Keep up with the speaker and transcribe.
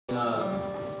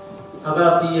How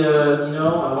about the, you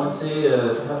know, I want to say,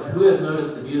 who has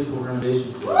noticed the beautiful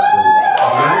renovations to this place?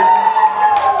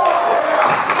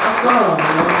 I saw them,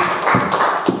 man.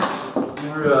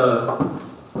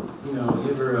 You know,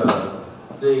 you ever,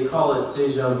 they call it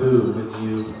deja vu when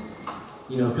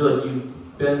you know, feel like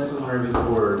you've been somewhere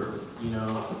before, you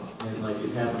know, and like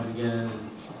it happens again.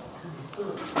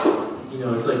 You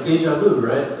know, it's like deja vu,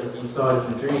 right? Like you saw it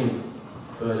in a dream.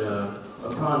 But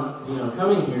upon, you know,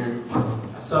 coming here,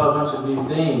 I saw a bunch of new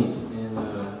things, and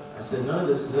I said, none of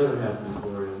this has ever happened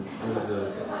before. And it was,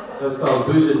 that was called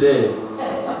Bouge Day.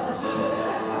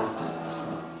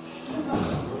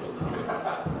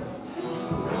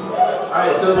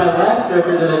 Alright, so my last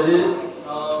record that I did,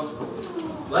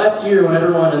 last year when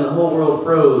everyone in the whole world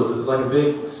froze, it was like a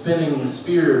big spinning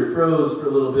sphere, froze for a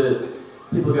little bit.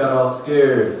 People got all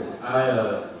scared.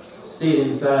 I stayed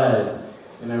inside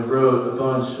and I wrote a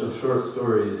bunch of short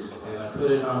stories, and I put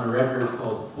it on a record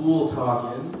called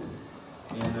Talkin.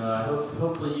 And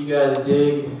hopefully you guys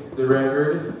dig the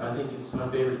record. I think it's my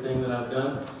favorite thing that I've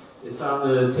done. It's on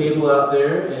the table out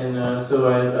there, and so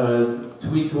I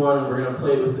tweaked one, and we're going to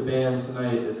play it with the band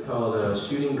tonight. It's called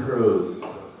Shooting Crows.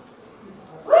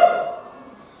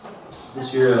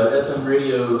 Get your FM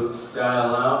radio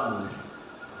dial out and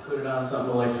put it on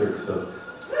something electric. So.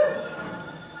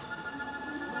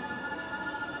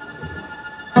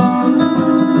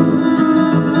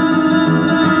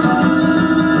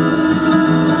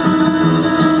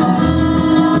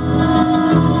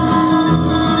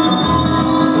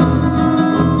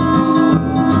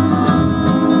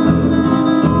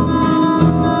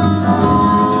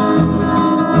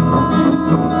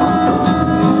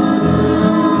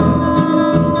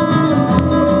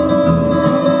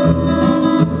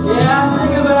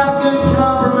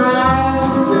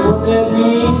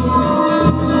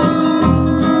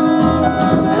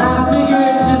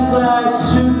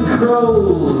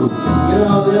 Crows, you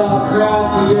know, they all crowd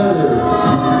together.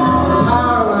 On the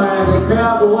power line, they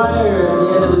grab the wire at the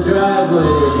end of the driveway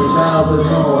of your childhood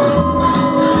home.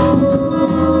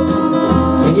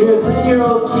 And you're a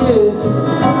 10-year-old kid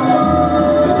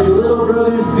with your little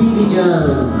brother's BB gun.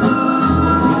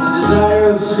 It's a desire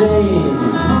of shame.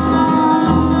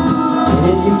 And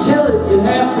if you kill it, you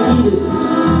have to eat it.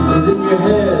 It's in your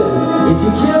head. If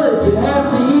you kill it, you have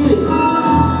to eat it.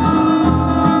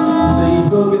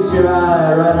 Focus your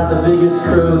eye right on the biggest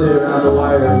crow there on the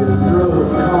wire, his throat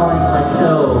calling like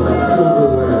hell, like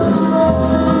silverware.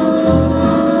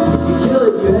 If you kill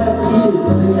it, you have to eat it,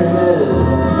 it's in your head.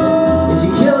 If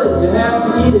you kill it, you have to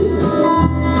eat it.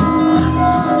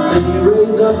 So you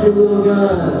raise up your little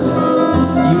gun,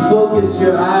 you focus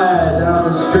your eye down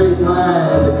the straight line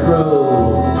of the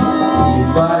crow, and you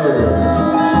fire.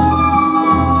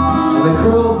 And the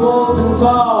crow folds and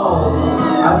falls.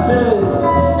 I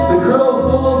said,